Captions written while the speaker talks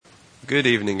Good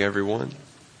evening, everyone.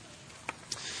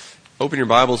 Open your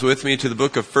Bibles with me to the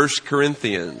book of 1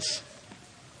 Corinthians.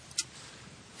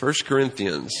 1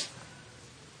 Corinthians.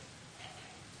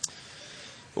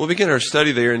 We'll begin our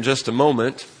study there in just a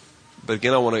moment. But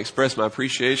again, I want to express my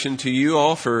appreciation to you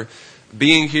all for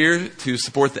being here to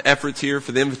support the efforts here,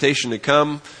 for the invitation to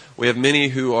come. We have many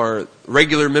who are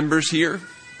regular members here,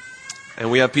 and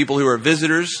we have people who are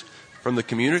visitors from the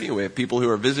community. We have people who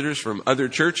are visitors from other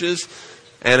churches.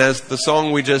 And as the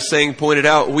song we just sang pointed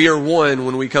out, we are one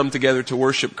when we come together to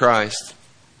worship Christ.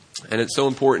 And it's so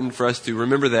important for us to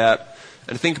remember that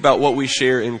and think about what we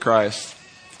share in Christ.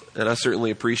 And I certainly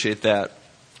appreciate that.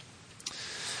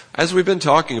 As we've been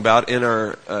talking about in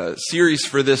our series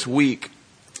for this week,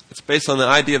 it's based on the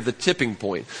idea of the tipping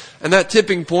point. And that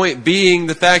tipping point being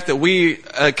the fact that we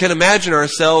can imagine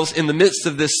ourselves in the midst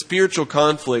of this spiritual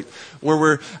conflict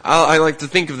where I like to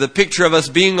think of the picture of us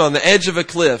being on the edge of a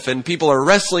cliff and people are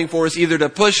wrestling for us either to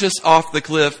push us off the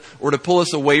cliff or to pull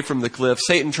us away from the cliff.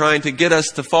 Satan trying to get us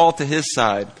to fall to his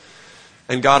side.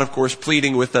 And God, of course,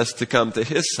 pleading with us to come to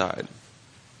his side.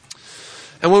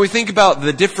 And when we think about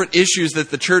the different issues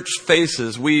that the church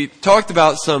faces, we talked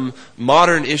about some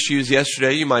modern issues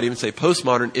yesterday, you might even say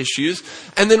postmodern issues,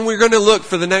 and then we're going to look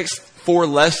for the next 4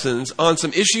 lessons on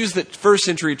some issues that first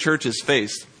century churches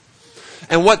faced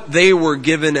and what they were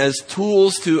given as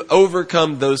tools to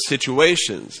overcome those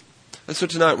situations. And so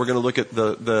tonight we're going to look at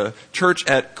the church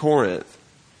at Corinth.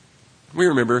 We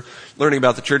remember learning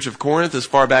about the church of Corinth as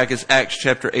far back as Acts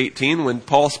chapter 18 when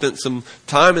Paul spent some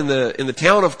time in the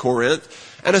town of Corinth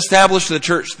and established the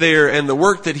church there and the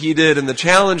work that he did and the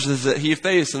challenges that he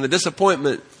faced and the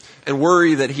disappointment and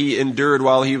worry that he endured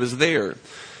while he was there.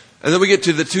 And then we get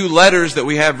to the 2 letters that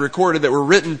we have recorded that were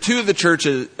written to the church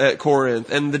at Corinth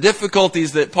and the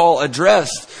difficulties that Paul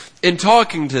addressed in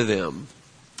talking to them.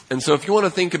 And so if you want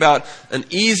to think about an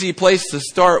easy place to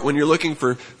start when you're looking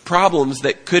for problems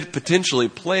that could potentially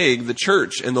plague the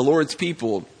church and the Lord's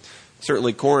people,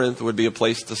 certainly Corinth would be a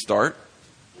place to start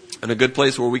and a good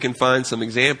place where we can find some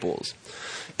examples.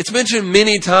 It's mentioned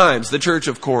many times, the church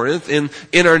of Corinth,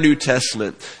 in our New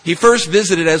Testament. He first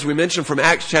visited, as we mentioned, from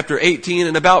Acts chapter 18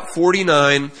 in about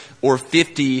 49 or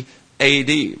 50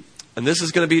 A.D. And this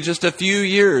is going to be just a few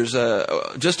years,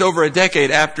 just over a decade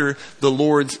after the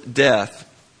Lord's death.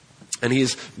 And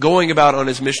he's going about on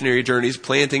his missionary journeys,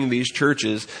 planting these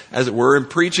churches, as it were, and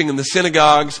preaching in the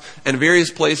synagogues and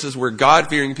various places where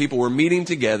God-fearing people were meeting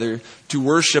together to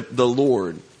worship the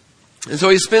Lord. And so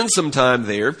he spends some time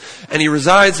there, and he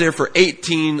resides there for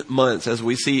 18 months, as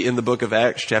we see in the book of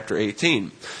Acts, chapter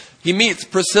 18. He meets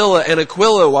Priscilla and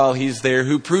Aquila while he's there,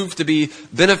 who prove to be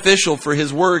beneficial for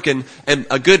his work and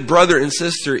a good brother and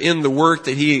sister in the work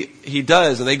that he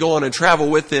does. And they go on and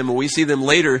travel with him, and we see them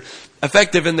later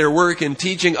effective in their work in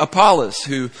teaching Apollos,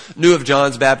 who knew of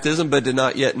John's baptism but did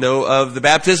not yet know of the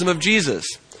baptism of Jesus.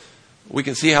 We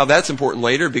can see how that's important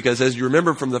later because as you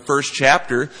remember from the first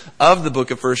chapter of the book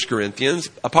of 1 Corinthians,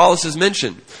 Apollos is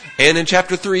mentioned. And in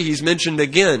chapter 3, he's mentioned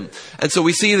again. And so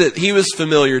we see that he was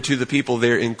familiar to the people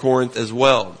there in Corinth as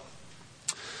well.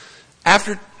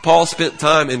 After Paul spent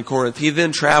time in Corinth, he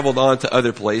then traveled on to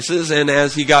other places. And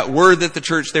as he got word that the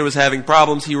church there was having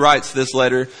problems, he writes this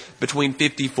letter between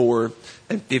 54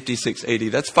 and 56 AD.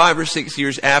 That's 5 or 6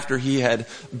 years after he had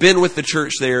been with the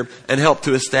church there and helped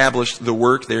to establish the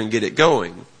work there and get it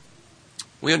going.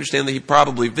 We understand that he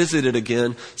probably visited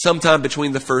again sometime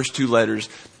between the first 2 letters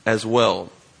as well.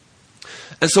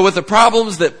 And so with the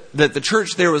problems that the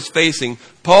church there was facing,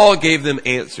 Paul gave them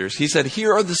answers. He said,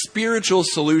 here are the spiritual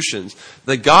solutions,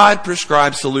 the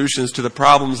God-prescribed solutions to the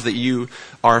problems that you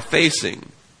are facing.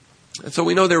 And so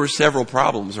we know there were several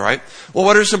problems, right? Well,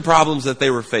 what are some problems that they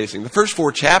were facing? The first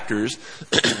 4 chapters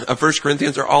of 1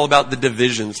 Corinthians are all about the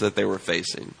divisions that they were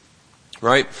facing,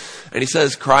 right? And he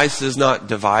says Christ is not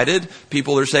divided.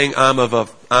 People are saying, I'm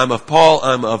of Paul,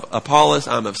 I'm of Apollos,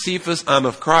 I'm of Cephas, I'm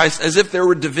of Christ, as if there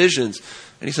were divisions.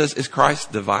 And he says, is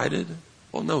Christ divided?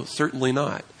 Well, no, certainly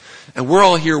not. And we're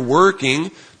all here working.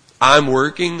 I'm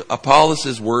working, Apollos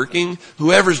is working.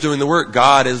 Whoever's doing the work,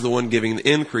 God is the one giving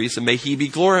the increase, and may he be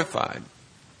glorified.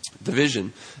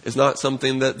 Division is not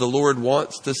something that the Lord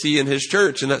wants to see in his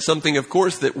church, and that's something, of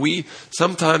course, that we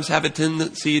sometimes have a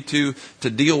tendency to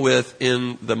deal with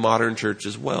in the modern church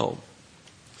as well.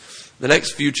 The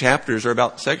next few chapters are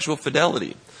about sexual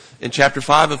fidelity. In chapter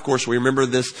 5, of course, we remember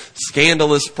this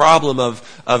scandalous problem of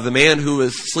the man who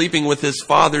was sleeping with his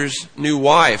father's new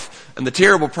wife and the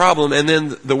terrible problem. And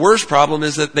then the worst problem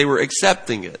is that they were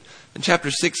accepting it. In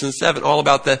chapter 6 and 7, all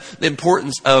about the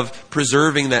importance of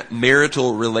preserving that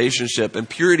marital relationship and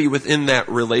purity within that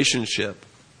relationship.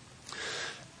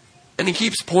 And he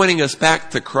keeps pointing us back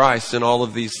to Christ in all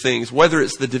of these things. Whether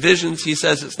it's the divisions, he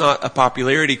says it's not a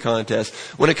popularity contest.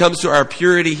 When it comes to our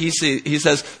purity, he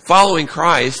says following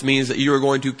Christ means that you are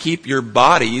going to keep your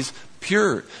bodies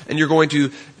pure. And you're going to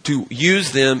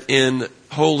use them in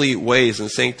holy ways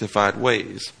and sanctified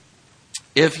ways.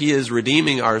 If he is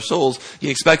redeeming our souls,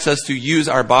 he expects us to use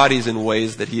our bodies in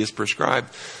ways that he has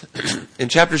prescribed. In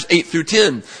chapters 8 through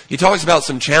 10, he talks about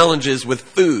some challenges with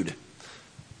food.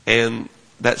 And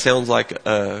that sounds like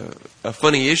a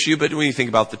funny issue, but when you think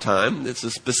about the time, it's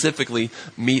specifically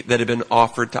meat that had been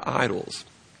offered to idols.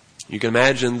 You can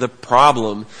imagine the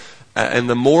problem and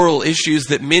the moral issues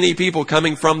that many people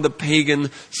coming from the pagan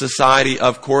society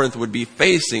of Corinth would be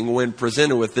facing when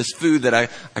presented with this food that I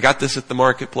got this at the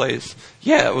marketplace.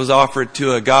 Yeah, it was offered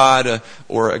to a god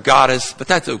or a goddess, but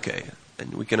that's okay.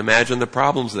 And we can imagine the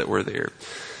problems that were there.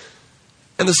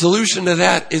 And the solution to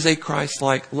that is a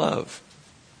Christ-like love.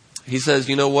 He says,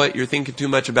 you know what, you're thinking too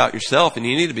much about yourself, and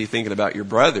you need to be thinking about your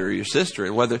brother or your sister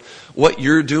and what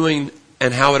you're doing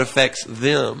and how it affects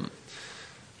them.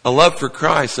 A love for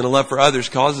Christ and a love for others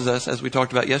causes us, as we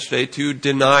talked about yesterday, to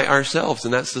deny ourselves,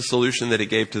 and that's the solution that he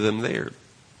gave to them there.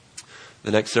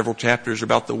 The next several chapters are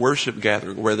about the worship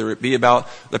gathering, whether it be about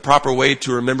the proper way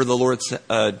to remember the Lord's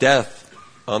death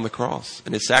on the cross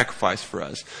and his sacrifice for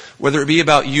us, whether it be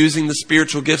about using the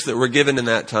spiritual gifts that were given in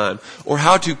that time, or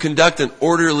how to conduct an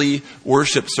orderly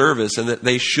worship service, and that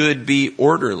they should be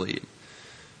orderly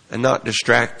and not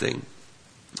distracting.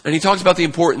 And he talks about the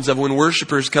importance of when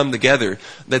worshipers come together,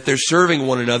 that they're serving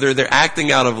one another, they're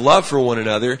acting out of love for one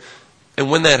another,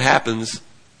 and when that happens,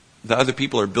 the other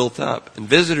people are built up, and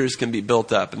visitors can be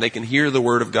built up, and they can hear the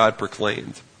word of God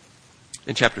proclaimed.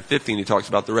 In chapter 15, he talks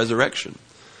about the resurrection.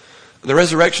 The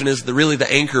resurrection is really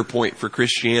the anchor point for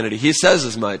Christianity. He says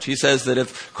as much. He says that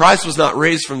if Christ was not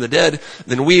raised from the dead,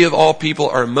 then we of all people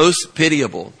are most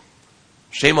pitiable.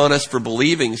 Shame on us for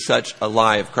believing such a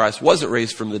lie if Christ wasn't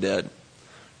raised from the dead.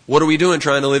 What are we doing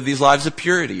trying to live these lives of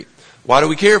purity? Why do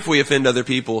we care if we offend other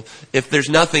people if there's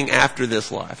nothing after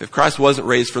this life? If Christ wasn't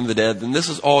raised from the dead, then this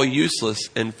is all useless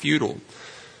and futile.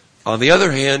 On the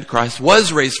other hand, Christ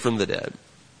was raised from the dead.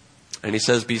 And he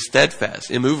says, be steadfast,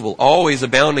 immovable, always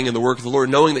abounding in the work of the Lord,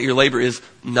 knowing that your labor is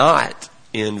not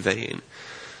in vain.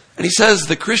 And he says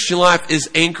the Christian life is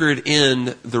anchored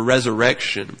in the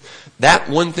resurrection. That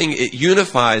one thing, it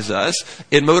unifies us.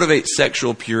 It motivates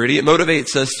sexual purity. It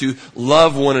motivates us to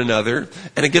love one another.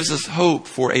 And it gives us hope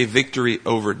for a victory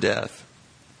over death.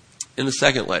 In the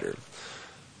second letter,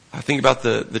 I think about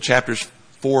the chapters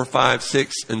 4, 5,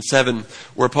 6, and 7,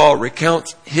 where Paul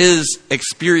recounts his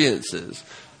experiences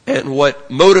and what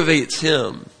motivates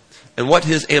him and what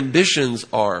his ambitions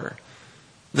are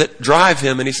that drive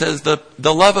him. And he says the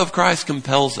love of Christ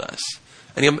compels us.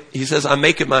 And he says, I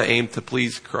make it my aim to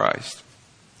please Christ.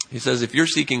 He says, if you're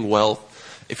seeking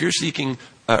wealth, if you're seeking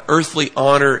earthly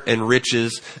honor and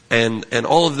riches and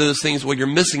all of those things, well, you're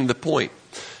missing the point.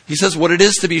 He says what it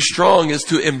is to be strong is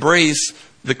to embrace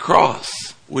the cross,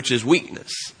 which is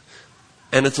weakness.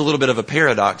 And it's a little bit of a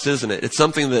paradox, isn't it? It's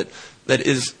something that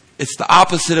is, it's the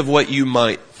opposite of what you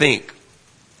might think.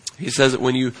 He says that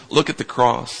when you look at the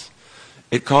cross,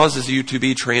 it causes you to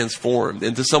be transformed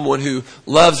into someone who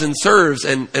loves and serves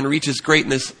and reaches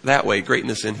greatness that way,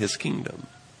 greatness in his kingdom.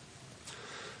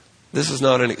 This is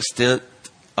not an extent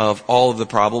of all of the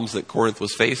problems that Corinth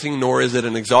was facing, nor is it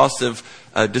an exhaustive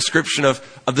description of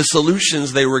the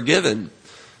solutions they were given.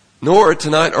 Nor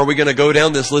tonight are we going to go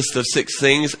down this list of 6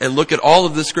 things and look at all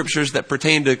of the scriptures that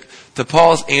pertain to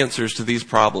Paul's answers to these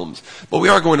problems. But we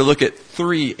are going to look at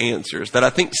 3 answers that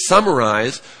I think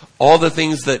summarize all the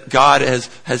things that God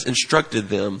has instructed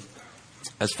them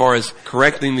as far as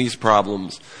correcting these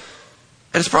problems.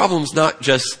 And it's problems not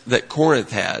just that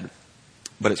Corinth had,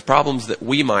 but it's problems that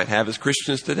we might have as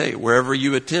Christians today, wherever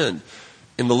you attend,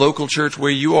 in the local church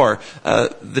where you are.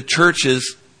 The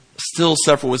churches still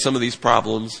suffer with some of these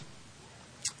problems.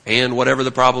 And whatever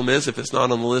the problem is, if it's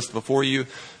not on the list before you,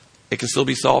 it can still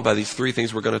be solved by these 3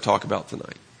 things we're going to talk about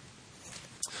tonight.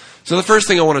 So the first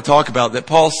thing I want to talk about, that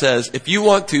Paul says, if you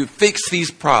want to fix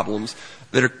these problems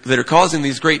that are causing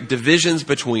these great divisions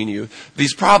between you,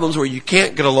 these problems where you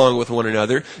can't get along with one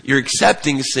another, you're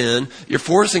accepting sin, you're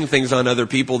forcing things on other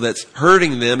people that's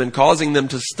hurting them and causing them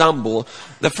to stumble,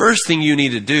 the first thing you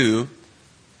need to do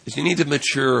is you need to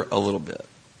mature a little bit.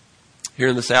 Here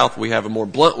in the South, we have a more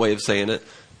blunt way of saying it.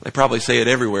 They probably say it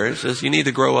everywhere. It says you need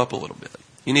to grow up a little bit.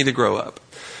 You need to grow up.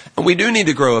 And we do need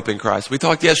to grow up in Christ. We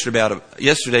talked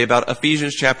yesterday about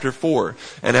Ephesians chapter 4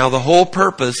 and how the whole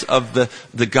purpose of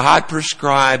the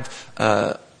God-prescribed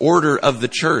order of the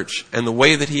church and the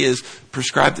way that he has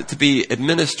prescribed it to be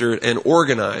administered and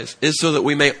organized is so that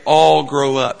we may all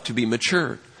grow up to be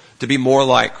mature, to be more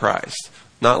like Christ,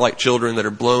 not like children that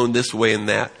are blown this way and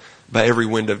that by every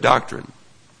wind of doctrine.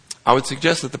 I would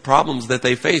suggest that the problems that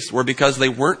they faced were because they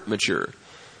weren't mature.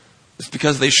 It's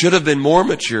because they should have been more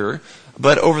mature,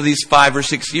 but over these 5 or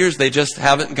 6 years, they just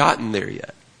haven't gotten there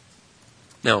yet.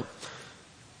 Now,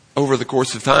 over the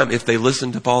course of time, if they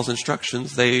listened to Paul's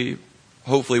instructions, they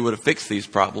hopefully would have fixed these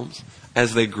problems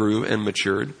as they grew and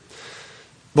matured.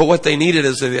 But what they needed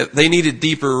is they needed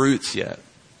deeper roots yet.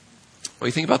 Well,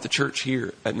 you think about the church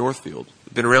here at Northfield.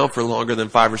 It's been around for longer than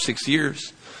 5 or 6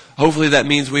 years. Hopefully that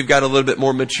means we've got a little bit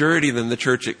more maturity than the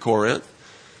church at Corinth.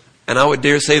 And I would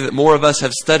dare say that more of us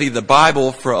have studied the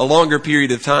Bible for a longer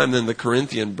period of time than the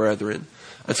Corinthian brethren.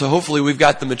 And so hopefully we've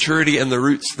got the maturity and the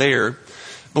roots there.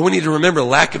 But we need to remember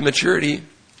lack of maturity,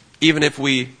 even if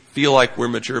we feel like we're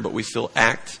mature, but we still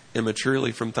act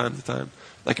immaturely from time to time,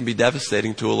 that can be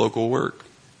devastating to a local work.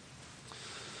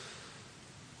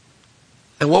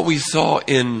 And what we saw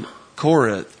in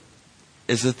Corinth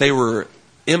is that they were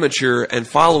immature and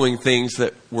following things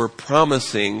that were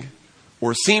promising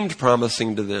or seemed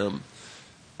promising to them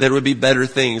that would be better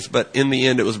things, but in the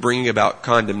end it was bringing about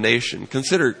condemnation.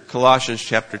 Consider Colossians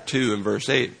chapter 2 and verse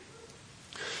 8.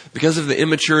 Because of the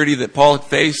immaturity that Paul had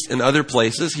faced in other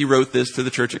places, he wrote this to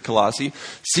the church at Colossae.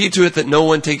 See to it that no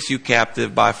one takes you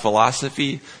captive by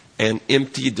philosophy and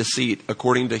empty deceit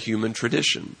according to human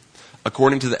tradition,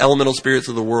 according to the elemental spirits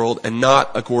of the world, and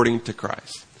not according to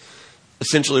Christ.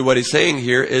 Essentially what he's saying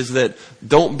here is that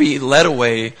don't be led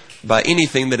away by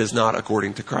anything that is not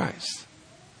according to Christ.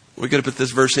 We could have put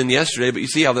this verse in yesterday, but you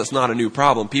see how that's not a new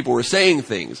problem. People were saying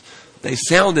things. They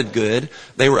sounded good.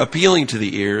 They were appealing to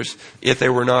the ears, yet they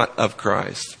were not of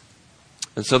Christ.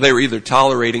 And so they were either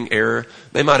tolerating error,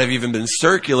 they might have even been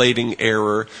circulating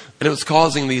error, and it was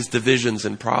causing these divisions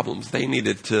and problems. They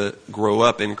needed to grow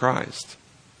up in Christ.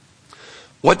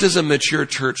 What does a mature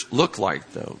church look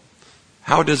like, though?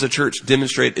 How does a church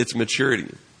demonstrate its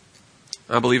maturity?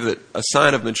 I believe that a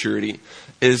sign of maturity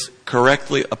is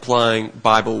correctly applying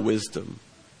Bible wisdom.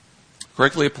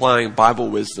 Correctly applying Bible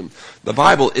wisdom. The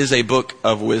Bible is a book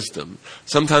of wisdom.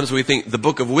 Sometimes we think the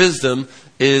book of wisdom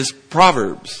is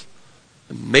Proverbs.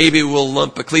 Maybe we'll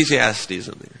lump Ecclesiastes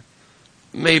in there.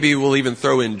 Maybe we'll even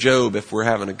throw in Job if we're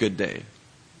having a good day.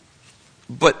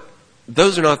 But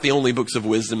those are not the only books of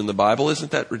wisdom in the Bible.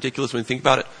 Isn't that ridiculous when you think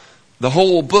about it? The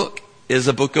whole book is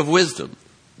a book of wisdom.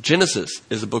 Genesis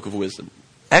is a book of wisdom.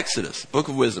 Exodus, book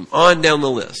of wisdom. On down the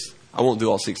list. I won't do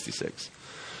all 66.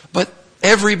 But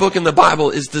every book in the Bible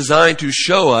is designed to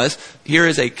show us, here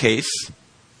is a case.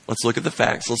 Let's look at the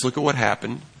facts. Let's look at what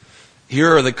happened.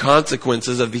 Here are the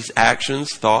consequences of these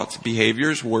actions, thoughts,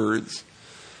 behaviors, words.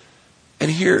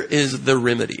 And here is the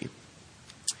remedy.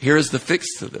 Here is the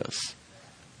fix to this.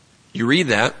 You read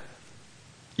that,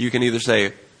 you can either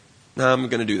say, no, I'm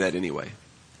going to do that anyway.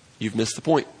 You've missed the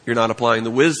point. You're not applying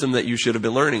the wisdom that you should have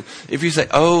been learning. If you say,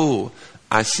 oh,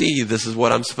 I see, this is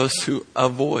what I'm supposed to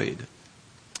avoid.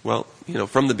 Well,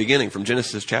 from the beginning, from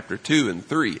Genesis chapter 2 and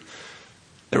 3,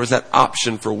 there was that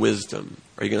option for wisdom.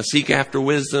 Are you going to seek after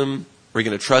wisdom? Are you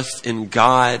going to trust in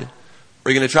God? Or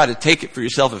are you going to try to take it for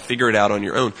yourself and figure it out on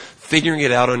your own? Figuring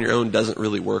it out on your own doesn't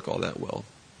really work all that well.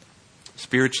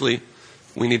 Spiritually,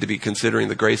 we need to be considering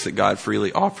the grace that God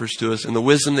freely offers to us and the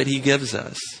wisdom that He gives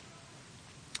us.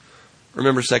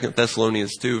 Remember 2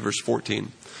 Thessalonians 2, verse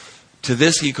 14. To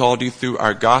this He called you through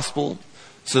our gospel,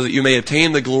 so that you may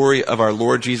attain the glory of our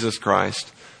Lord Jesus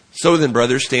Christ. So then,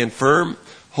 brothers, stand firm,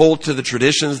 hold to the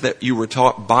traditions that you were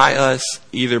taught by us,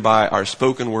 either by our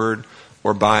spoken word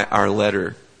or by our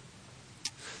letter.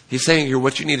 He's saying here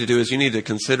what you need to do is you need to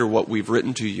consider what we've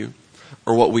written to you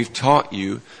or what we've taught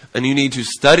you, and you need to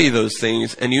study those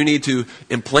things, and you need to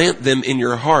implant them in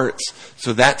your hearts,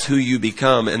 so that's who you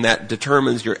become, and that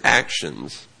determines your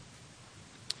actions.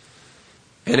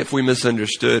 And if we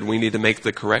misunderstood, we need to make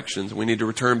the corrections. We need to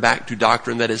return back to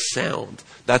doctrine that is sound.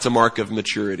 That's a mark of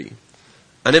maturity.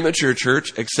 An immature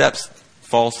church accepts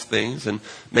false things and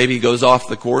maybe goes off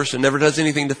the course and never does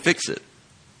anything to fix it.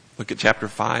 Look at chapter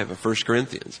 5 of 1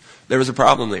 Corinthians. There was a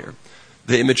problem there.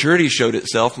 The immaturity showed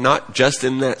itself not just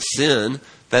in that sin,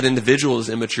 that individual is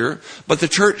immature, but the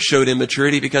church showed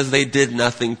immaturity because they did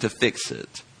nothing to fix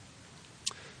it.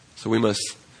 So we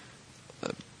must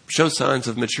show signs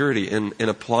of maturity in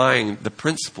applying the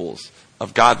principles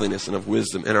of godliness and of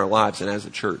wisdom in our lives and as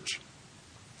a church.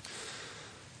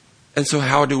 And so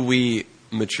how do we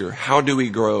mature? How do we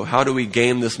grow? How do we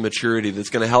gain this maturity that's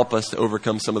going to help us to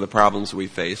overcome some of the problems we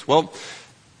face? Well,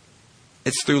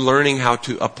 it's through learning how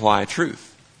to apply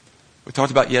truth. We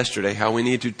talked about yesterday how we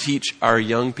need to teach our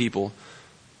young people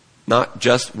not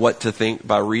just what to think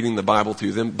by reading the Bible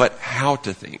to them, but how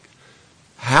to think.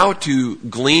 How to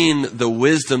glean the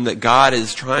wisdom that God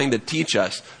is trying to teach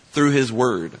us through His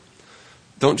Word.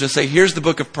 Don't just say, here's the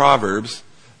book of Proverbs,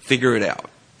 figure it out.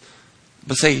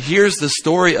 But say, here's the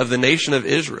story of the nation of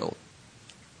Israel.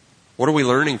 What are we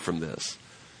learning from this?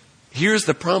 Here's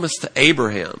the promise to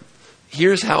Abraham.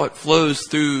 Here's how it flows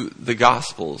through the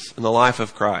Gospels and the life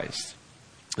of Christ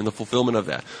and the fulfillment of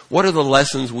that. What are the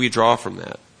lessons we draw from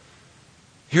that?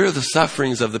 Here are the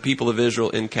sufferings of the people of Israel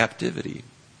in captivity.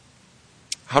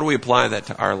 How do we apply that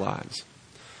to our lives?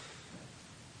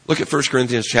 Look at 1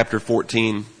 Corinthians chapter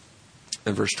 14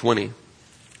 and verse 20.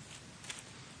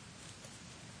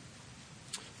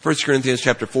 1 Corinthians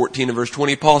chapter 14 and verse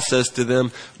 20, Paul says to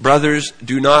them, brothers,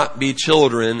 do not be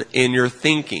children in your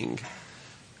thinking.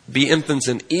 Be infants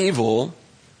in evil,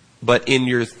 but in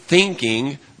your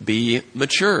thinking be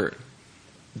mature.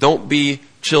 Don't be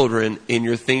children in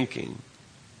your thinking.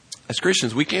 As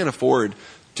Christians, we can't afford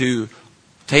to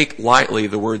take lightly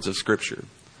the words of Scripture.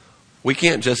 We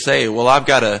can't just say, well, I've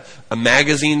got a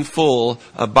magazine full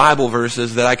of Bible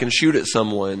verses that I can shoot at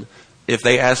someone if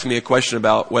they ask me a question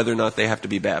about whether or not they have to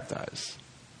be baptized.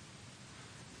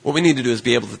 What we need to do is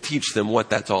be able to teach them what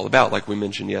that's all about, like we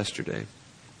mentioned yesterday.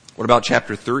 What about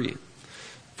chapter 3?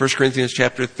 1 Corinthians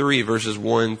chapter 3, verses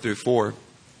 1 through 4.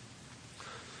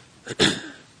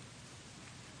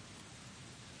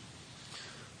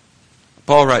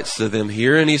 Paul writes to them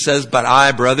here, and he says, but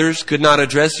I, brothers, could not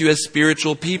address you as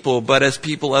spiritual people, but as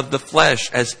people of the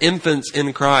flesh, as infants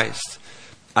in Christ.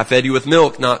 I fed you with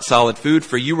milk, not solid food,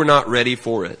 for you were not ready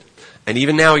for it. And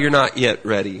even now you're not yet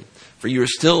ready, for you are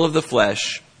still of the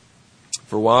flesh.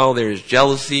 For while there is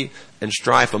jealousy and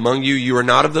strife among you, you are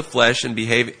not of the flesh and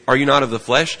are you not of the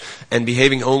flesh and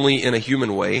behaving only in a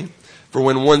human way? For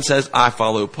when one says, I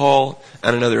follow Paul,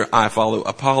 and another, I follow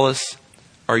Apollos,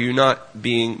 are you not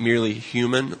being merely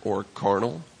human or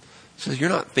carnal? It says you're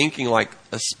not thinking like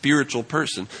a spiritual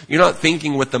person. You're not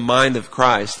thinking with the mind of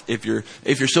Christ if you're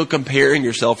still comparing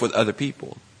yourself with other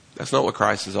people. That's not what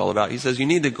Christ is all about. He says you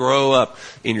need to grow up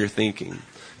in your thinking.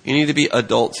 You need to be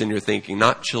adults in your thinking,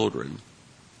 not children.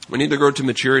 We need to grow to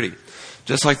maturity,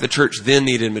 just like the church then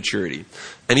needed maturity.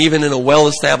 And even in a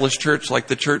well-established church like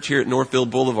the church here at Northfield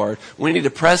Boulevard, we need to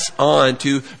press on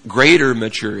to greater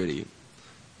maturity.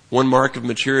 One mark of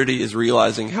maturity is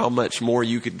realizing how much more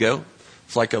you could go.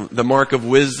 It's like the mark of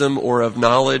wisdom or of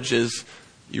knowledge is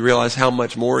you realize how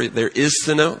much more there is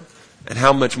to know and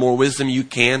how much more wisdom you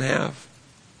can have.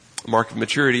 The mark of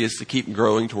maturity is to keep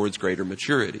growing towards greater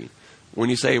maturity. When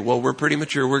you say, well, we're pretty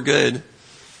mature, we're good,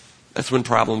 that's when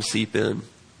problems seep in.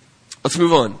 Let's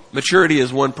move on. Maturity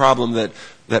is one problem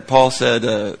that Paul said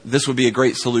this would be a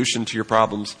great solution to your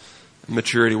problems.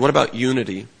 Maturity. What about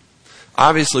unity?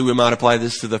 Obviously, we might apply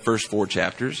this to the first 4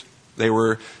 chapters. They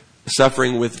were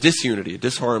suffering with disunity,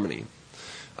 disharmony.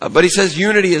 But he says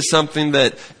unity is something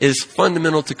that is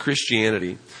fundamental to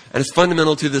Christianity. And it's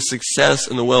fundamental to the success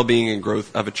and the well-being and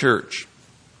growth of a church.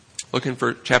 Looking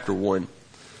for chapter 1.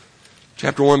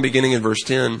 Chapter 1 beginning in verse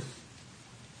 10.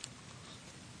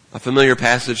 A familiar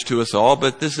passage to us all,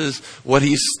 but this is what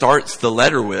he starts the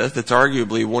letter with. It's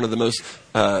arguably one of the most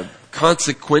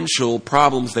consequential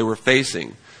problems they were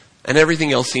facing. And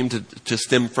everything else seemed to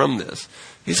stem from this.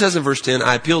 He says in verse 10,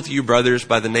 I appeal to you, brothers,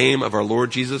 by the name of our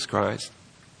Lord Jesus Christ,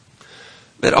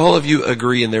 that all of you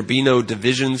agree and there be no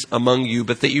divisions among you,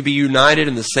 but that you be united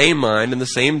in the same mind and the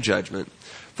same judgment.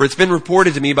 For it's been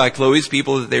reported to me by Chloe's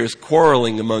people that there is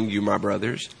quarreling among you, my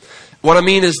brothers. What I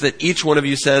mean is that each one of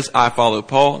you says, I follow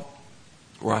Paul,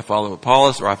 or I follow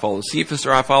Apollos, or I follow Cephas,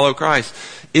 or I follow Christ.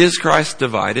 Is Christ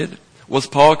divided? Was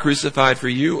Paul crucified for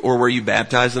you, or were you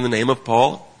baptized in the name of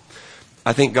Paul?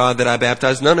 I thank God that I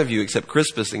baptized none of you except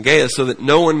Crispus and Gaius, so that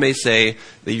no one may say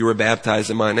that you were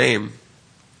baptized in my name.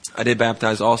 I did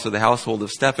baptize also the household of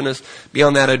Stephanas.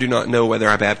 Beyond that, I do not know whether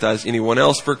I baptized anyone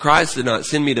else, for Christ did not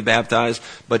send me to baptize,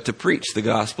 but to preach the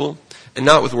gospel, and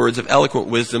not with words of eloquent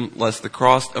wisdom, lest the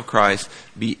cross of Christ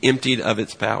be emptied of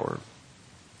its power.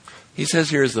 He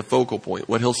says here is the focal point,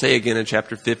 what he'll say again in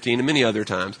chapter 15 and many other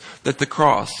times, that the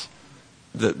cross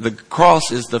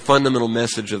is the fundamental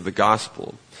message of the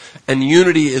gospel. And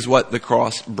unity is what the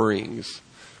cross brings.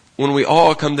 When we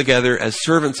all come together as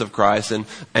servants of Christ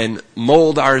and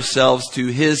mold ourselves to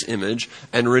His image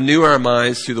and renew our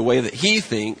minds to the way that He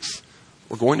thinks,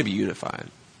 we're going to be unified.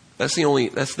 That's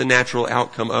the natural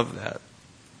outcome of that.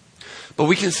 But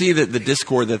we can see that the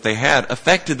discord that they had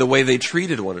affected the way they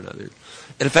treated one another.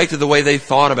 It affected the way they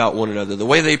thought about one another, the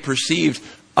way they perceived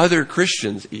other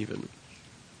Christians even.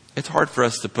 It's hard for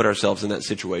us to put ourselves in that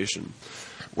situation.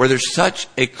 where there's such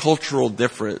a cultural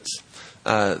difference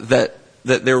that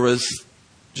there was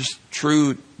just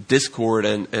true discord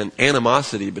and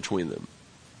animosity between them.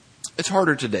 It's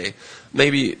harder today.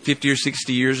 Maybe 50 or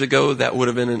 60 years ago, that would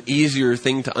have been an easier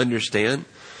thing to understand.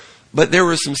 But there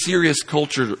were some serious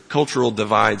cultural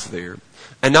divides there.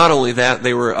 And not only that,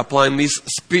 they were applying these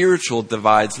spiritual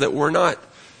divides that were not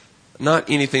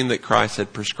anything that Christ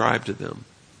had prescribed to them.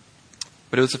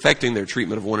 But it was affecting their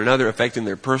treatment of one another, affecting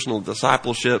their personal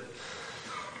discipleship.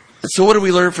 And so what do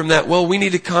we learn from that? Well, we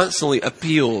need to constantly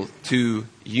appeal to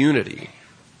unity.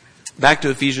 Back to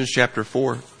Ephesians chapter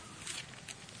 4.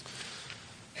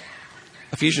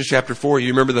 Ephesians chapter 4, you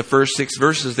remember the first 6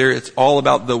 verses there. It's all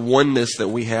about the oneness that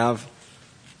we have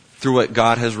through what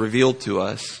God has revealed to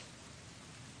us.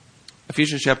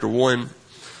 Ephesians chapter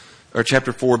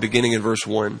 4, beginning in verse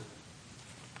 1.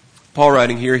 Paul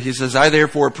writing here, he says, I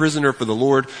therefore, a prisoner for the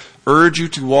Lord, urge you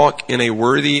to walk in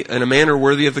a manner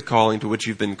worthy of the calling to which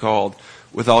you've been called,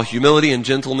 with all humility and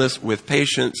gentleness, with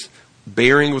patience,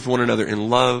 bearing with one another in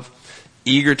love,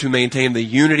 eager to maintain the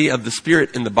unity of the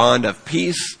Spirit in the bond of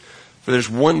peace. For there's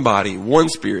one body, one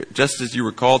Spirit, just as you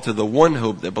were called to the one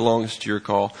hope that belongs to your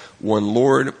call, one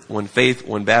Lord, one faith,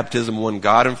 one baptism, one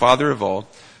God and Father of all,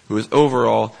 who is over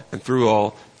all and through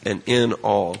all and in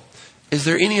all. Is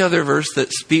there any other verse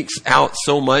that speaks out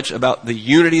so much about the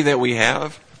unity that we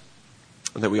have,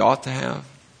 that we ought to have?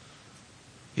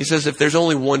 He says if there's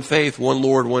only one faith, one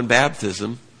Lord, one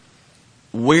baptism,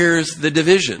 where's the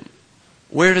division?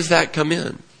 Where does that come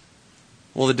in?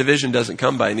 Well, the division doesn't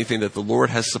come by anything that the Lord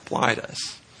has supplied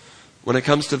us. When it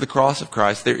comes to the cross of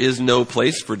Christ, there is no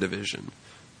place for division.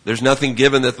 There's nothing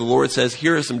given that the Lord says,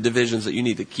 here are some divisions that you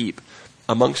need to keep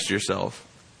amongst yourself.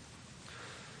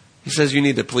 He says you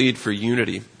need to plead for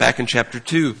unity. Back in chapter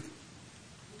 2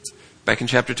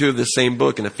 of this same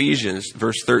book, in Ephesians,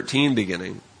 verse 13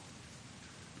 beginning.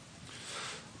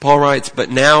 Paul writes, but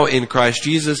now in Christ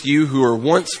Jesus, you who were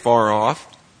once far off,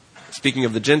 speaking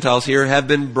of the Gentiles here, have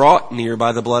been brought near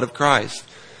by the blood of Christ.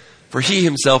 For he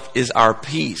himself is our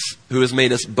peace, who has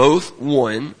made us both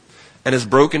one, and has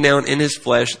broken down in his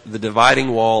flesh the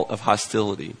dividing wall of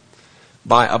hostility,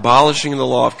 by abolishing the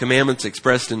law of commandments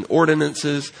expressed in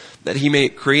ordinances, that he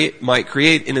might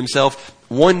create in himself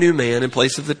one new man in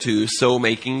place of the two, so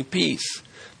making peace,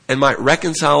 and might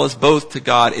reconcile us both to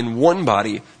God in one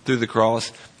body through the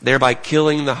cross, thereby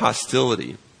killing the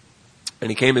hostility. And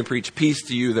he came and preached peace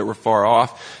to you that were far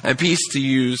off, and peace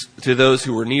to those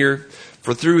who were near.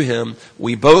 For through him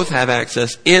we both have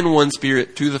access in one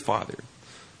Spirit to the Father.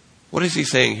 What is he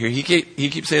saying here? He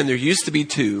keeps saying there used to be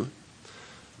two,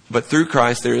 but through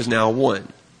Christ there is now one.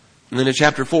 And then in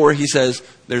chapter 4 he says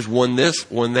there's one this,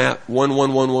 one that,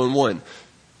 one.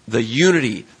 The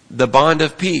unity, the bond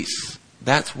of peace.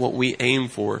 That's what we aim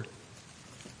for.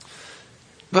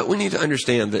 But we need to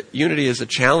understand that unity is a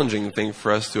challenging thing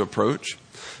for us to approach.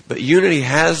 But unity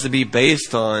has to be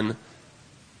based on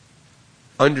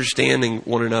understanding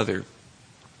one another.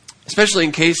 Especially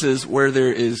in cases where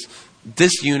there is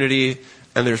disunity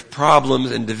and there's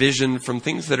problems and division from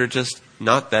things that are just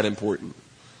not that important.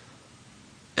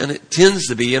 And it tends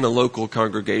to be in a local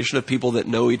congregation of people that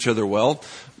know each other well.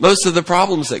 Most of the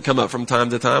problems that come up from time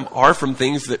to time are from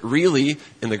things that really,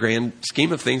 in the grand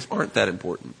scheme of things, aren't that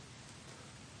important.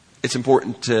 It's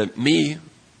important to me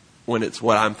when it's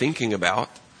what I'm thinking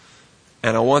about.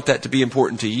 And I want that to be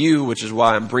important to you, which is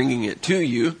why I'm bringing it to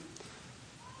you.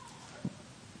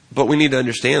 But we need to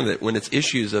understand that when it's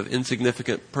issues of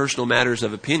insignificant personal matters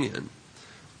of opinion,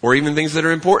 or even things that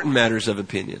are important matters of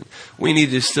opinion, we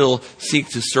need to still seek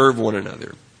to serve one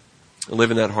another and live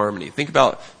in that harmony. Think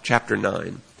about chapter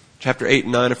 9. Chapter 8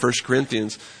 and 9 of 1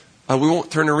 Corinthians. We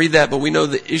won't turn and read that, but we know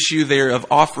the issue there of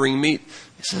offering meat.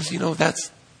 It says,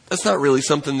 that's not really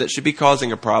something that should be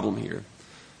causing a problem here.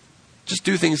 Just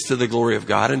do things to the glory of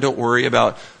God and don't worry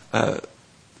about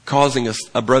causing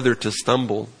a brother to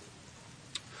stumble.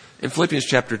 In Philippians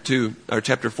chapter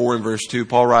 4 and verse 2,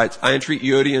 Paul writes, I entreat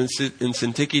Euodia and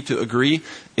Syntyche to agree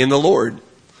in the Lord.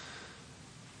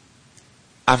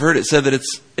 I've heard it said that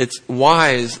it's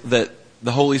wise that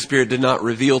the Holy Spirit did not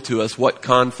reveal to us what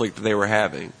conflict they were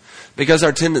having, because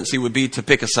our tendency would be to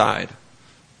pick a side.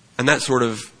 And that sort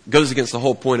of goes against the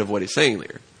whole point of what he's saying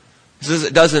there. He says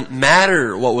it doesn't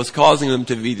matter what was causing them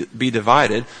to be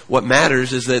divided. What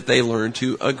matters is that they learn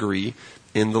to agree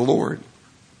in the Lord.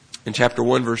 In chapter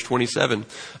 1, verse 27,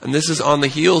 and this is on the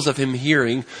heels of him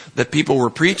hearing that people were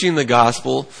preaching the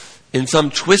gospel in some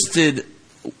twisted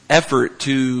effort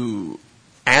to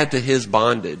add to his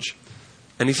bondage.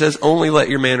 And he says, only let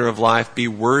your manner of life be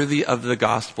worthy of the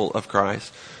gospel of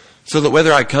Christ, so that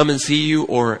whether I come and see you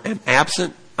or am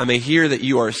absent, I may hear that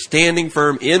you are standing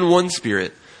firm in one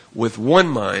spirit, with one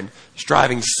mind,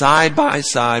 striving side by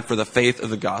side for the faith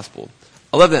of the gospel.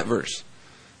 I love that verse.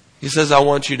 He says, I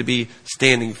want you to be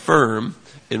standing firm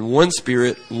in one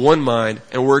spirit, one mind,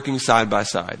 and working side by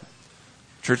side.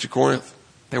 Church of Corinth,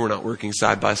 they were not working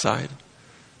side by side.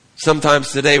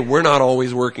 Sometimes today, we're not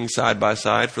always working side by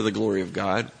side for the glory of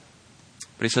God.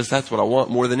 But he says, that's what I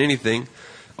want more than anything.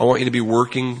 I want you to be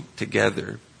working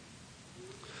together.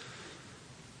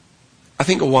 I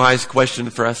think a wise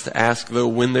question for us to ask, though,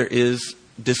 when there is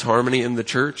disharmony in the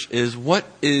church is, what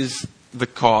is the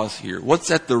cause here?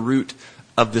 What's at the root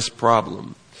of this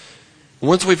problem?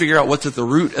 Once we figure out what's at the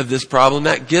root of this problem,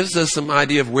 that gives us some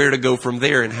idea of where to go from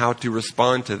there and how to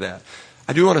respond to that.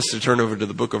 I do want us to turn over to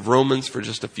the book of Romans for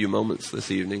just a few moments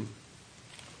this evening.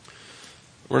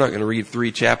 We're not going to read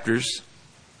 3 chapters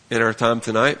in our time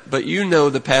tonight, but you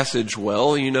know the passage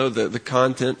well. You know the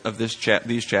content of these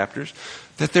chapters,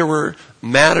 that there were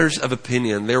matters of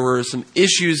opinion. There were some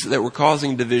issues that were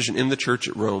causing division in the church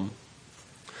at Rome.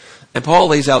 And Paul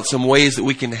lays out some ways that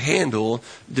we can handle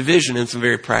division in some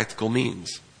very practical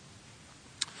means.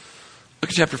 Look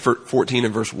at chapter 14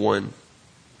 and verse 1.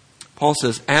 Paul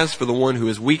says, as for the one who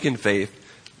is weak in faith,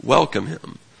 welcome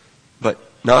him, but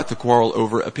not to quarrel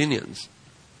over opinions.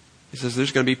 He says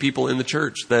there's going to be people in the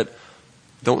church that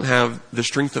don't have the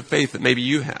strength of faith that maybe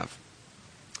you have.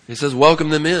 He says welcome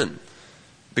them in,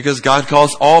 because God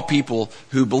calls all people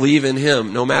who believe in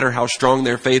him, no matter how strong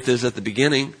their faith is at the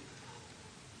beginning.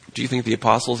 Do you think the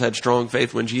apostles had strong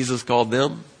faith when Jesus called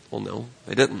them? Well, no,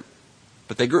 they didn't.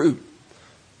 But they grew.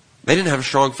 They didn't have a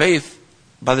strong faith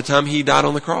by the time he died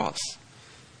on the cross.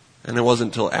 And it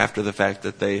wasn't until after the fact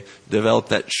that they developed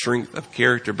that strength of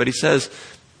character. But he says,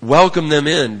 welcome them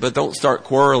in, but don't start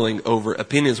quarreling over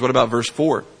opinions. What about verse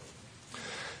 4?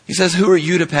 He says, who are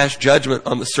you to pass judgment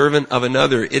on the servant of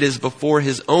another? It is before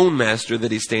his own master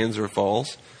that he stands or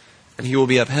falls, and he will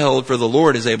be upheld, for the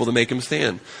Lord is able to make him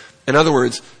stand. In other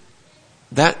words,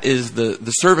 that is the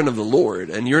servant of the Lord,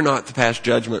 and you're not to pass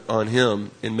judgment on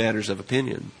him in matters of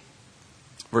opinion.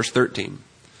 Verse 13.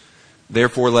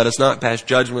 Therefore, let us not pass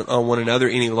judgment on one another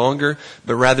any longer,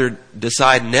 but rather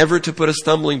decide never to put a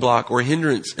stumbling block or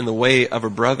hindrance in the way of a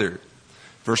brother.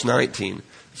 Verse 19.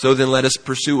 So then let us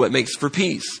pursue what makes for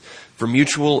peace, for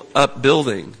mutual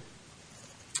upbuilding.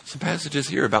 Some passages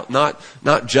here about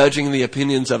not judging the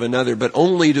opinions of another, but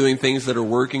only doing things that are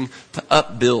working to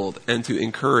upbuild and to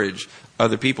encourage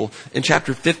other people. In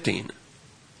chapter 15,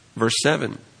 verse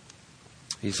 7,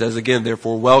 he says again,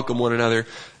 therefore welcome one another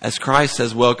as Christ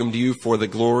has welcomed you for the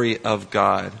glory of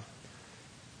God.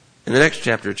 In the next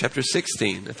chapter, chapter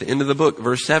 16, at the end of the book,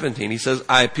 verse 17, he says,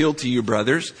 I appeal to you,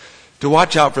 brothers, to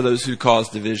watch out for those who cause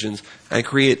divisions and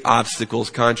create obstacles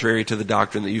contrary to the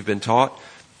doctrine that you've been taught,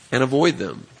 and avoid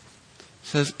them. He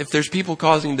says, if there's people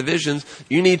causing divisions,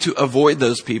 you need to avoid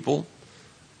those people.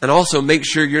 And also make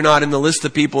sure you're not in the list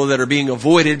of people that are being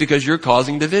avoided because you're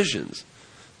causing divisions.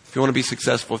 If you want to be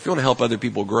successful, if you want to help other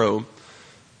people grow,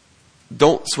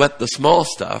 don't sweat the small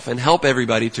stuff and help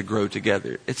everybody to grow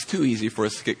together. It's too easy for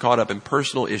us to get caught up in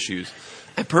personal issues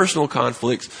and personal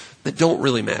conflicts that don't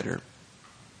really matter.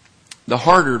 The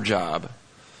harder job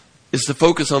is to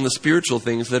focus on the spiritual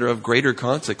things that are of greater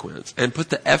consequence and put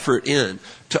the effort in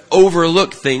to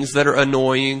overlook things that are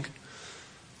annoying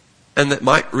and that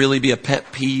might really be a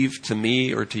pet peeve to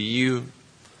me or to you,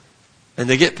 and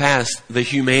to get past the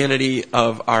humanity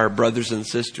of our brothers and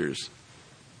sisters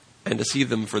and to see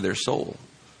them for their soul,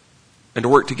 and to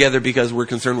work together because we're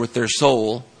concerned with their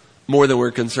soul more than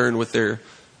we're concerned with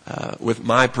with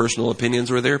my personal opinions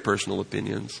or their personal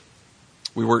opinions.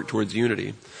 We work towards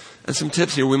unity. And some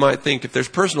tips here. We might think if there's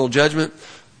personal judgment,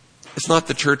 it's not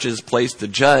the church's place to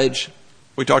judge.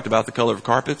 We talked about the color of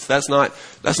carpets. That's not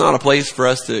a place for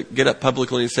us to get up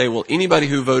publicly and say, well, anybody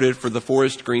who voted for the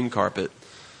forest green carpet,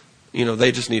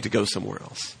 they just need to go somewhere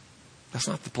else. That's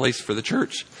not the place for the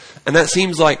church. And that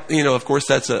seems like, of course,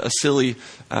 that's a silly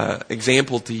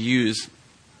example to use,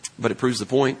 but it proves the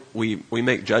point. We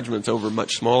make judgments over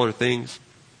much smaller things.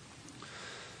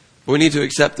 But we need to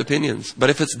accept opinions. But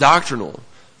if it's doctrinal,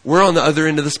 we're on the other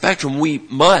end of the spectrum. We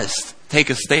must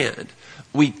take a stand.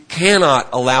 We cannot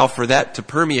allow for that to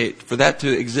permeate, for that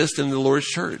to exist in the Lord's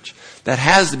church. That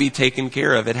has to be taken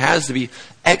care of. It has to be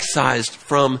excised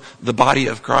from the body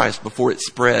of Christ before it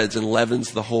spreads and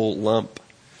leavens the whole lump.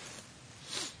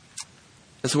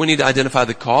 And so we need to identify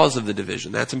the cause of the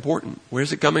division. That's important.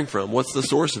 Where's it coming from? What's the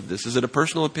source of this? Is it a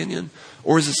personal opinion?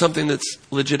 Or is it something that's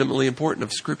legitimately important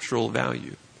of scriptural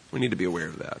value? We need to be aware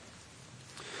of that.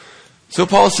 So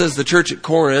Paul says the church at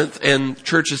Corinth and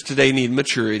churches today need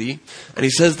maturity. And he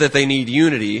says that they need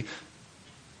unity.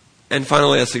 And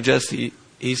finally, I suggest he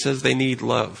says they need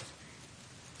love.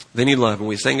 They need love. And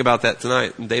we sang about that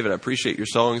tonight. And David, I appreciate your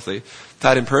songs. They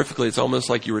tied in perfectly. It's almost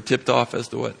like you were tipped off as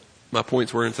to what my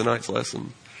points were in tonight's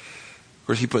lesson. Of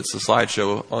course, he puts the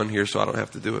slideshow on here so I don't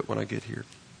have to do it when I get here.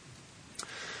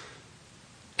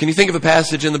 Can you think of a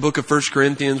passage in the book of 1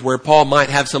 Corinthians where Paul might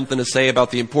have something to say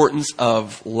about the importance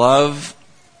of love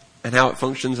and how it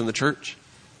functions in the church?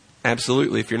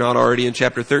 Absolutely. If you're not already in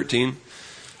chapter 13,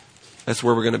 that's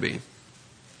where we're going to be.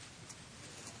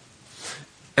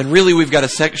 And really, we've got a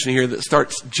section here that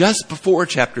starts just before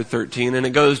chapter 13, and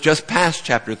it goes just past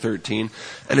chapter 13.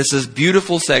 And it's this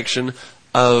beautiful section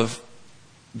of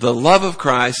the love of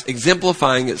Christ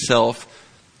exemplifying itself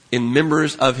in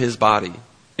members of his body,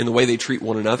 in the way they treat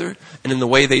one another, and in the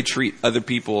way they treat other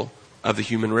people of the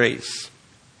human race.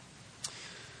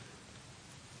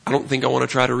 I don't think I want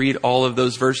to try to read all of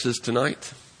those verses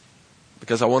tonight,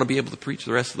 because I want to be able to preach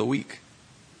the rest of the week.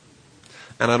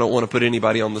 And I don't want to put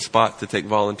anybody on the spot to take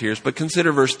volunteers. But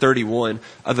consider verse 31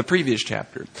 of the previous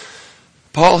chapter.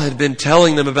 Paul had been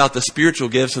telling them about the spiritual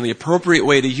gifts and the appropriate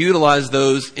way to utilize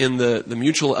those in the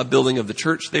mutual upbuilding of the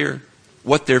church there,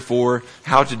 what they're for,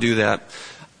 how to do that.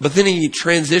 But then he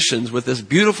transitions with this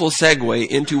beautiful segue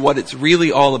into what it's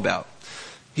really all about.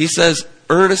 He says,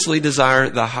 earnestly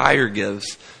desire the higher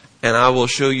gifts, and I will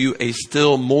show you a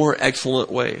still more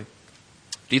excellent way.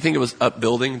 Do you think it was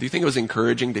upbuilding? Do you think it was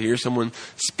encouraging to hear someone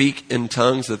speak in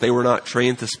tongues that they were not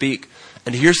trained to speak?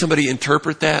 And to hear somebody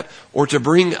interpret that? Or to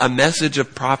bring a message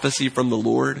of prophecy from the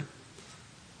Lord?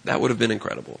 That would have been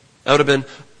incredible. That would have been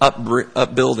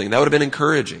upbuilding. That would have been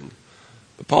encouraging.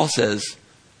 But Paul says,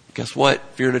 guess what?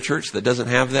 If you're in a church that doesn't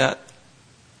have that,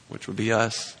 which would be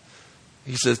us,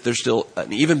 he says there's still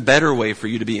an even better way for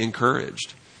you to be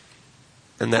encouraged.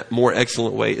 And that more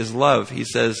excellent way is love. He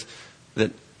says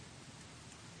that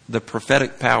the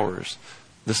prophetic powers,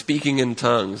 the speaking in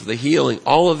tongues, the healing,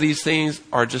 all of these things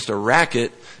are just a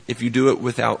racket if you do it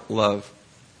without love.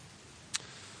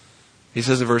 He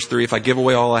says in verse 3, if I give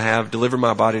away all I have, deliver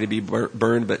my body to be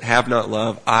burned, but have not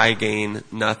love, I gain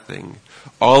nothing.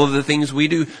 All of the things we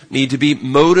do need to be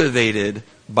motivated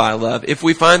by love. If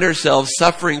we find ourselves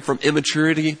suffering from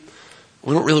immaturity,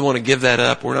 we don't really want to give that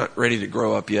up. We're not ready to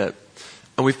grow up yet.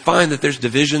 And we find that there's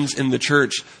divisions in the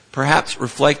church, perhaps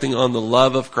reflecting on the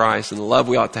love of Christ and the love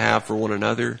we ought to have for one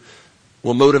another,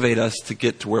 will motivate us to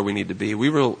get to where we need to be. We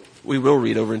will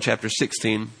read over in chapter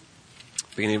 16,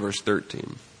 beginning of verse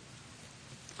 13.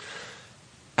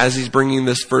 As he's bringing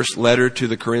this first letter to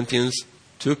the Corinthians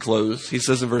to a close, he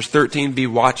says in verse 13, be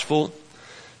watchful,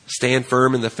 stand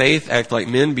firm in the faith, act like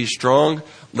men, be strong.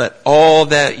 Let all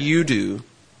that you do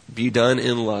be done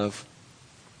in love.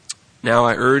 Now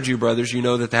I urge you, brothers, you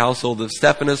know that the household of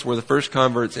Stephanas were the first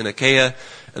converts in Achaia,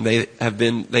 and they have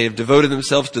devoted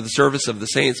themselves to the service of the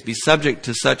saints. Be subject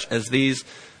to such as these,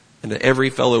 and to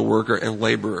every fellow worker and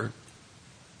laborer.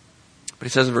 But he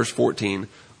says in verse 14,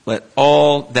 let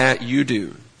all that you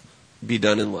do be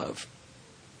done in love.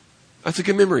 That's a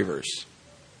good memory verse.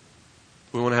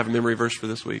 We want to have a memory verse for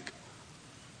this week.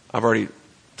 I've already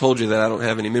told you that I don't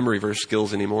have any memory verse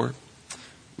skills anymore.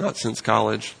 Not since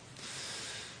college.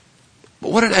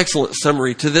 But what an excellent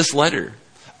summary to this letter.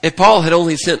 If Paul had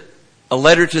only sent a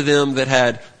letter to them that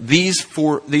had these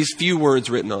few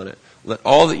words written on it, let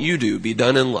all that you do be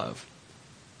done in love,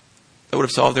 that would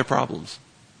have solved their problems.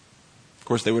 Of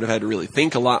course, they would have had to really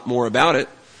think a lot more about it.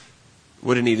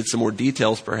 Would have needed some more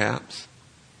details, perhaps.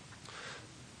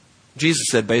 Jesus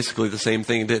said basically the same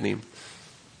thing, didn't he?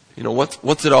 You know,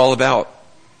 what's it all about?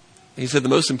 He said the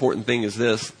most important thing is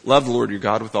this: love the Lord your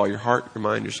God with all your heart, your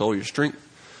mind, your soul, your strength.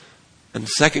 And the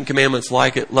second commandment's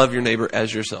like it: love your neighbor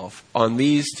as yourself. On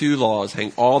these two laws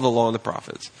hang all the law and the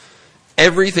prophets.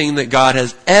 Everything that God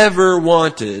has ever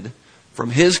wanted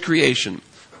from his creation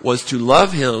was to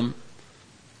love him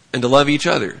and to love each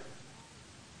other.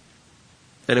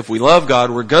 And if we love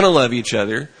God, we're going to love each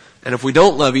other. And if we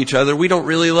don't love each other, we don't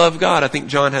really love God. I think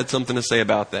John had something to say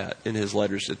about that in his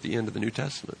letters at the end of the New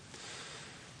Testament.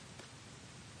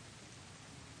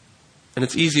 And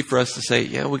it's easy for us to say,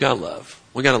 yeah, we got to love.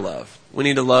 We got to love. We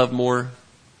need to love more.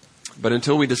 But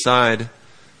until we decide,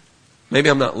 maybe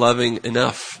I'm not loving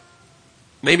enough.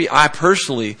 Maybe I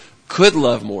personally could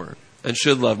love more and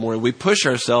should love more. We push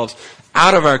ourselves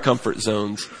out of our comfort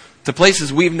zones to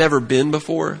places we've never been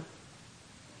before.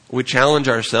 We challenge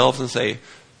ourselves and say,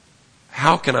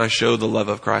 how can I show the love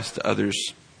of Christ to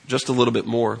others just a little bit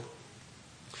more?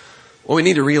 What we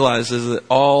need to realize is that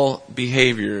all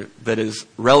behavior that is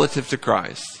relative to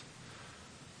Christ,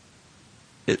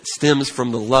 it stems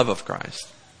from the love of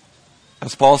Christ.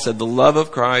 As Paul said, the love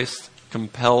of Christ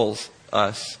compels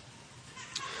us.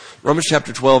 Romans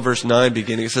chapter 12, verse 9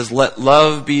 beginning, it says, let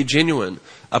love be genuine.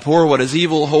 Abhor what is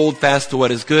evil, hold fast to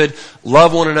what is good.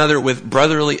 Love one another with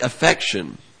brotherly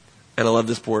affection. And I love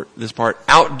this part.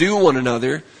 Outdo one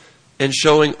another in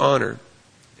showing honor.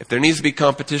 If there needs to be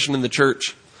competition in the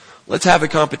church, let's have a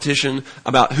competition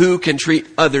about who can treat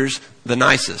others the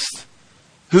nicest.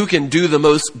 Who can do the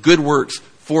most good works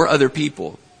for other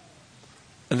people.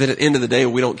 And then at the end of the day,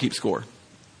 we don't keep score.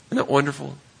 Isn't that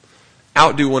wonderful?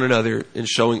 Outdo one another in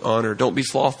showing honor. Don't be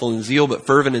slothful in zeal, but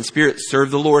fervent in spirit. Serve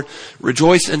the Lord.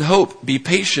 Rejoice in hope. Be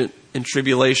patient in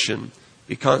tribulation.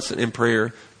 Be constant in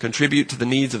prayer. Contribute to the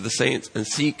needs of the saints and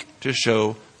seek to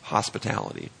show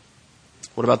hospitality.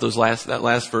 What about that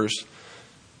last verse?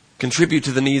 Contribute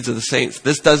to the needs of the saints.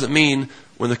 This doesn't mean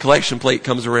when the collection plate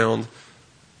comes around,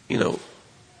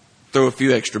 throw a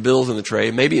few extra bills in the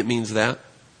tray. Maybe it means that.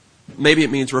 Maybe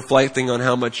it means reflecting on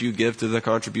how much you give to the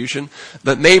contribution.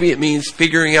 But maybe it means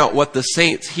figuring out what the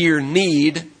saints here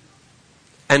need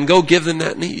and go give them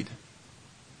that need.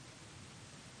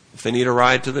 If they need a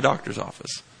ride to the doctor's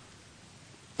office,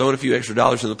 throwing a few extra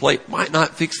dollars in the plate might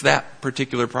not fix that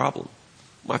particular problem.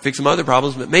 Might fix some other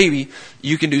problems, but maybe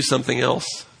you can do something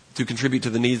else to contribute to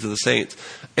the needs of the saints.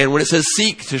 And when it says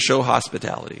seek to show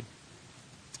hospitality,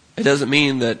 it doesn't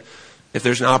mean that if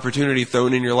there's an opportunity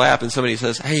thrown in your lap and somebody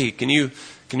says, hey, can you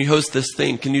host this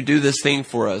thing? Can you do this thing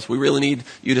for us? We really need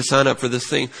you to sign up for this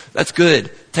thing. That's good.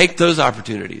 Take those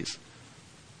opportunities.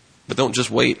 But don't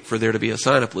just wait for there to be a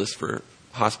sign-up list for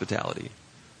hospitality.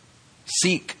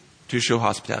 Seek to show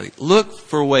hospitality. Look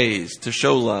for ways to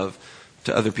show love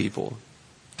to other people.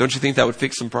 Don't you think that would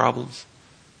fix some problems?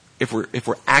 If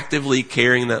we're actively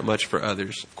caring that much for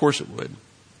others, of course it would.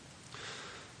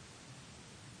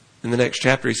 In the next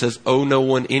chapter, he says, owe no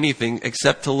one anything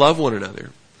except to love one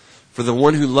another. For the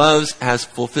one who loves has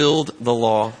fulfilled the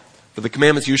law. For the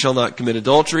commandments, you shall not commit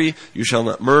adultery, you shall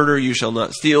not murder, you shall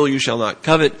not steal, you shall not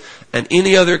covet, and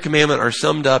any other commandment are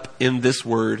summed up in this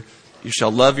word, you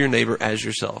shall love your neighbor as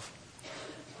yourself.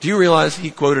 Do you realize he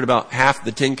quoted about half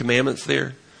the 10 commandments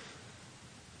there?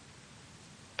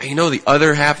 And the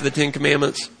other half of the 10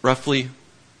 commandments, roughly,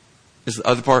 is the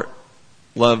other part.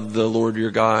 Love the Lord your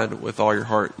God with all your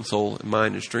heart and soul and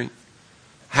mind and strength.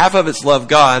 Half of it's love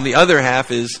God, and the other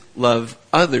half is love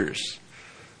others.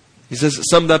 He says it's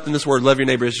summed up in this word, love your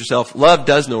neighbor as yourself. Love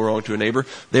does no wrong to a neighbor.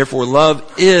 Therefore,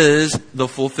 love is the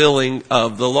fulfilling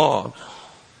of the law.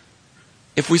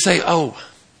 If we say,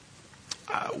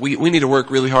 we need to work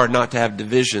really hard not to have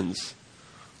divisions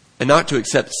and not to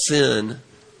accept sin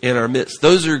in our midst.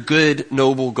 Those are good,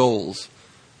 noble goals.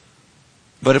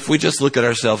 But if we just look at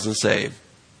ourselves and say,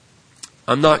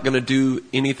 I'm not going to do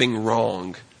anything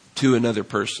wrong to another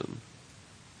person,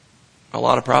 a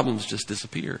lot of problems just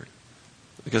disappear.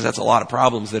 Because that's a lot of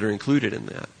problems that are included in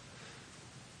that.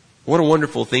 What a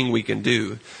wonderful thing we can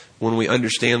do when we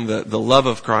understand the love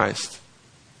of Christ.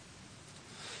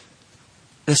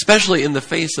 Especially in the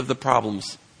face of the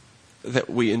problems that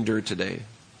we endure today.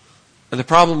 And the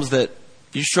problems that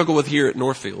you struggle with here at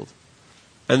Northfield.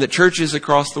 And that churches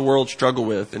across the world struggle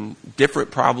with, and different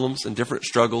problems and different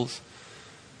struggles.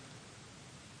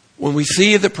 When we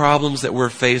see the problems that we're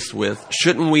faced with,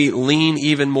 shouldn't we lean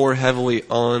even more heavily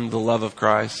on the love of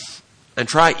Christ and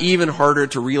try even harder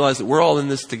to realize that we're all in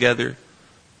this together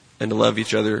and to love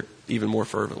each other even more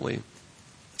fervently?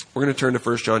 We're going to turn to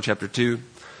 1 John chapter 2,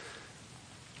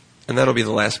 and that'll be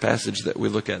the last passage that we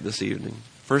look at this evening.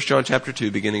 1 John chapter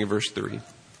 2, beginning of verse 3.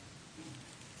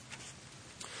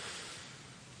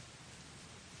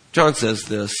 John says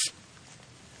this,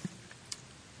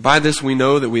 by this we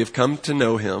know that we have come to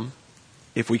know him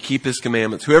if we keep his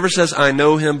commandments. Whoever says, I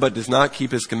know him, but does not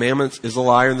keep his commandments is a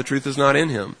liar, and the truth is not in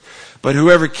him. But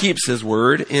whoever keeps his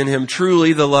word, in him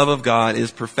truly the love of God is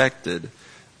perfected.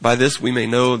 By this we may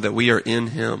know that we are in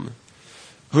him.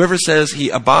 Whoever says he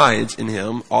abides in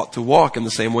him ought to walk in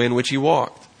the same way in which he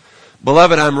walked.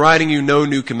 Beloved, I am writing you no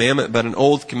new commandment, but an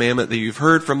old commandment that you've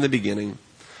heard from the beginning.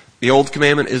 The old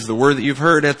commandment is the word that you've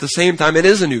heard. At the same time, it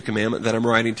is a new commandment that I'm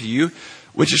writing to you,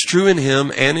 which is true in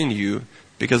him and in you,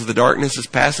 because the darkness is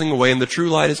passing away and the true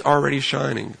light is already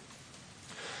shining.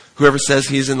 Whoever says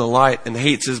he is in the light and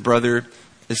hates his brother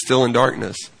is still in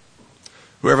darkness.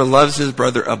 Whoever loves his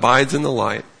brother abides in the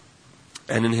light,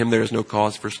 and in him there is no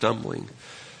cause for stumbling.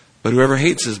 But whoever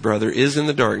hates his brother is in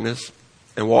the darkness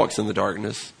and walks in the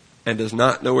darkness and does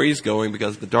not know where he's going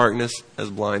because the darkness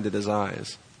has blinded his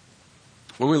eyes.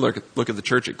 When we look at the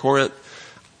church at Corinth,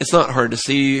 it's not hard to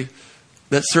see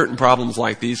that certain problems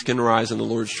like these can arise in the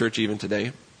Lord's church even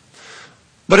today.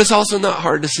 But it's also not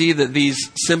hard to see that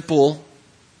these simple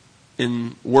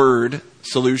in word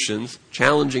solutions,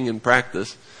 challenging in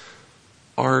practice,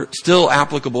 are still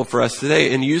applicable for us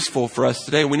today and useful for us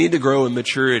today. We need to grow in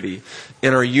maturity,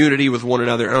 in our unity with one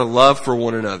another, and our love for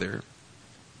one another.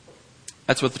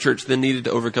 That's what the church then needed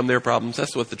to overcome their problems.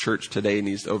 That's what the church today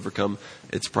needs to overcome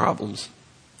its problems.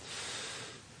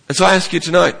 And so I ask you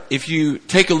tonight, if you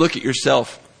take a look at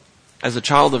yourself as a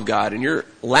child of God and you're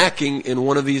lacking in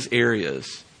one of these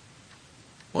areas,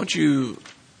 why don't you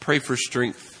pray for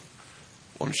strength?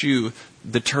 Why don't you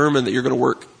determine that you're going to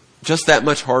work just that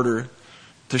much harder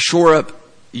to shore up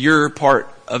your part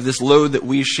of this load that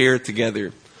we share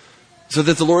together so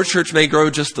that the Lord's church may grow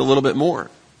just a little bit more.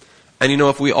 And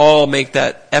if we all make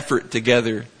that effort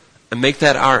together and make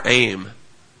that our aim,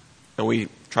 and we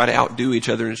try to outdo each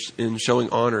other in showing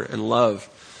honor and love,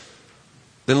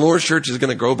 then the Lord's church is going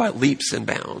to grow by leaps and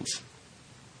bounds.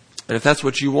 And if that's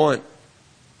what you want,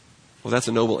 well, that's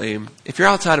a noble aim. If you're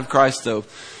outside of Christ, though,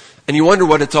 and you wonder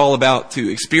what it's all about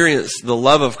to experience the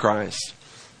love of Christ,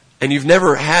 and you've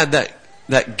never had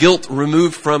that guilt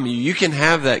removed from you, you can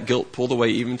have that guilt pulled away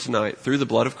even tonight through the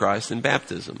blood of Christ in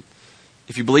baptism.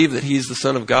 If you believe that He's the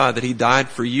Son of God, that He died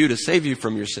for you to save you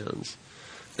from your sins,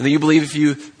 and that you believe if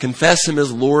you confess Him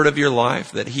as Lord of your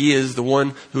life, that He is the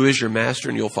one who is your master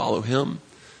and you'll follow Him.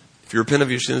 If you repent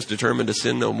of your sins, determined to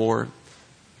sin no more,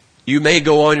 you may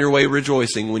go on your way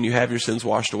rejoicing when you have your sins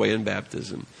washed away in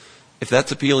baptism. If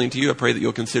that's appealing to you, I pray that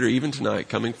you'll consider even tonight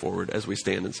coming forward as we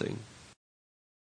stand and sing.